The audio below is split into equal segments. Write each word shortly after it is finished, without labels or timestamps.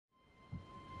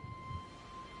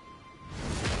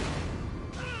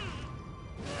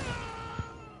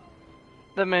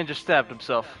That man just stabbed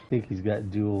himself. I think he's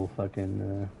got dual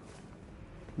fucking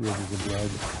rivers of blood.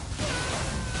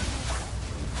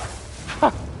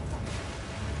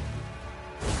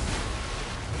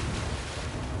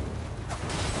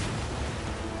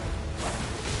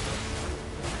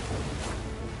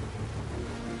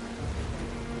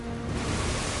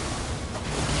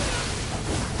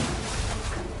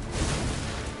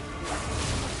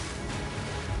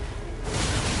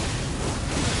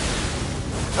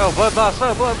 Oh, blood boss!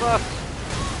 Oh, blood boss!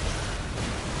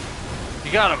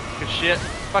 You got him. Good shit.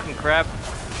 Fucking crap.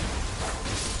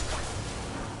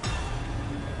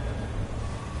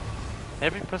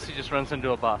 Every pussy just runs into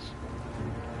a boss.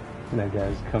 And that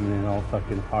guy's coming in all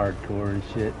fucking hardcore and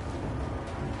shit.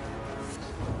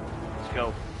 Let's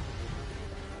go.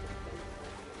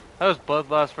 That was blood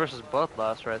loss versus blood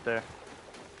loss right there.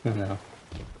 I know.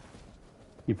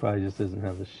 He probably just doesn't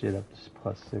have the shit up to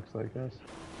 +6 like us.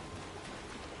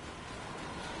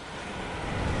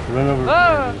 Run over.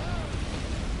 Ah!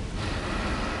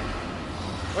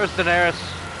 Where's Daenerys?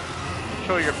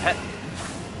 Show your pet.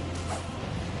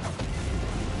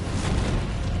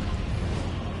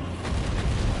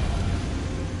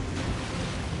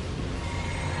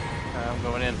 I'm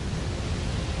going in.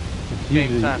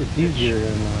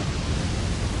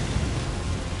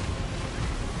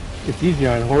 It's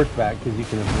easier on horseback because you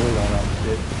can avoid all that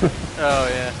shit. Oh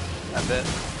yeah, I bet.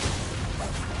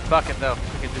 Fuck it though,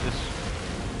 we can do this.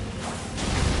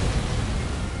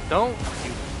 Don't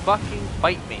you fucking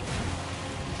bite me.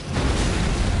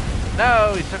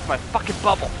 No, he took my fucking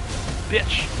bubble.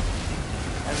 Bitch.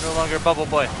 I'm no longer a bubble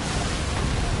boy.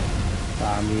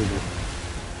 Me either.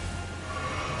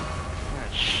 Ah,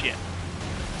 shit.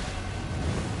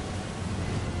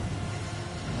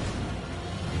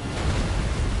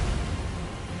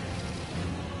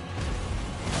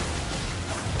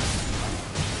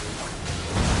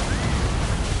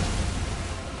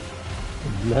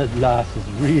 Blood loss is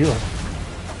real.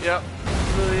 Yep,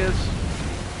 it really is.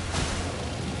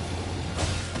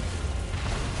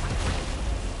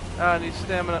 Ah, I need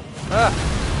stamina. Ah!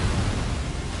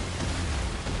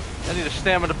 I need a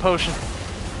stamina potion.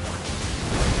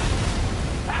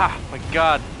 Ah, my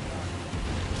god.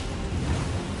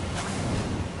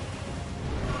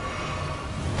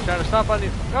 Trying to stomp on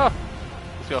you. Oh!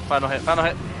 Let's go, final hit, final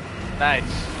hit.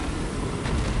 Nice.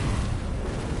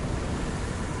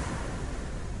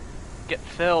 Get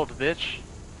filled, bitch.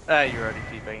 Ah, you're already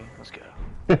teabagging. Let's go.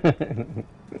 I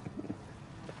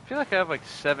feel like I have like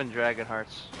 7 dragon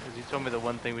hearts. Because you told me the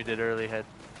one thing we did early had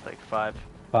like 5.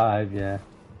 5, yeah.